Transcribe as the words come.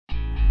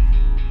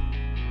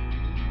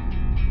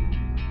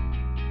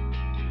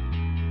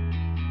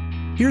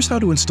Here's how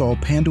to install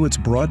Panduit's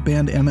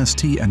broadband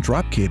MST and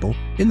drop cable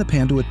in the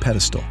Panduit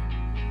Pedestal.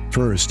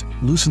 First,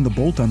 loosen the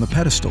bolt on the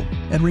pedestal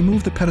and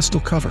remove the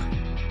pedestal cover.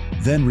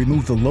 Then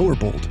remove the lower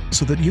bolt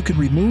so that you can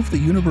remove the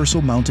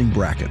universal mounting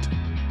bracket.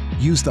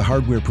 Use the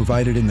hardware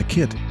provided in the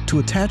kit to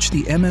attach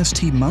the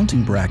MST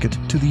mounting bracket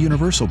to the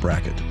universal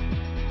bracket.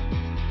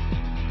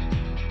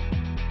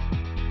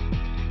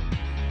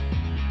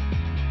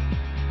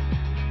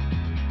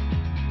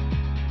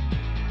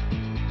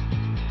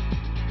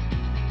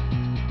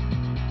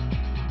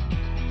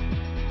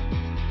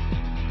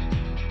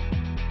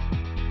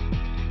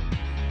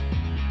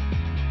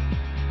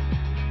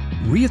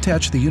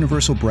 Reattach the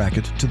universal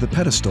bracket to the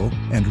pedestal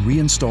and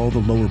reinstall the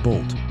lower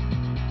bolt.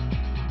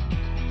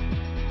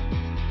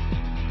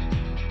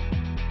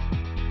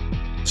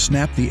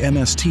 Snap the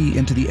MST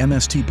into the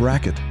MST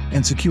bracket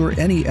and secure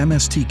any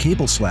MST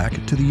cable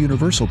slack to the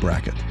universal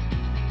bracket.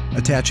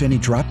 Attach any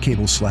drop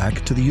cable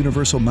slack to the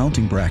universal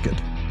mounting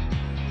bracket.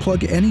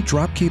 Plug any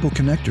drop cable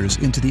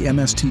connectors into the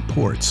MST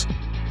ports.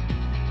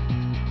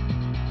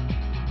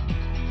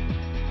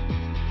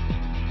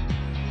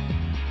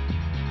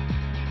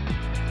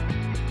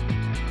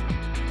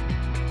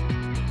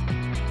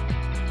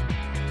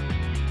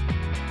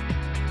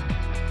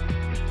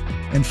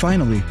 And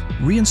finally,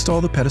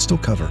 reinstall the pedestal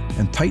cover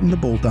and tighten the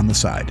bolt on the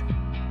side.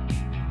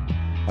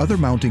 Other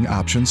mounting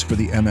options for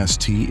the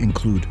MST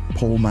include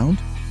pole mount,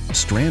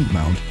 strand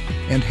mount,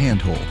 and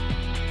handhold.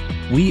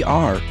 We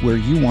are where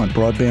you want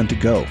broadband to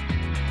go.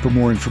 For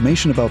more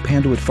information about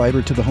Panduit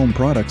Fiber to the Home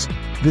products,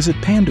 visit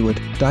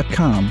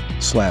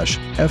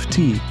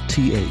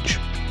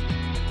panduit.com/FTTH.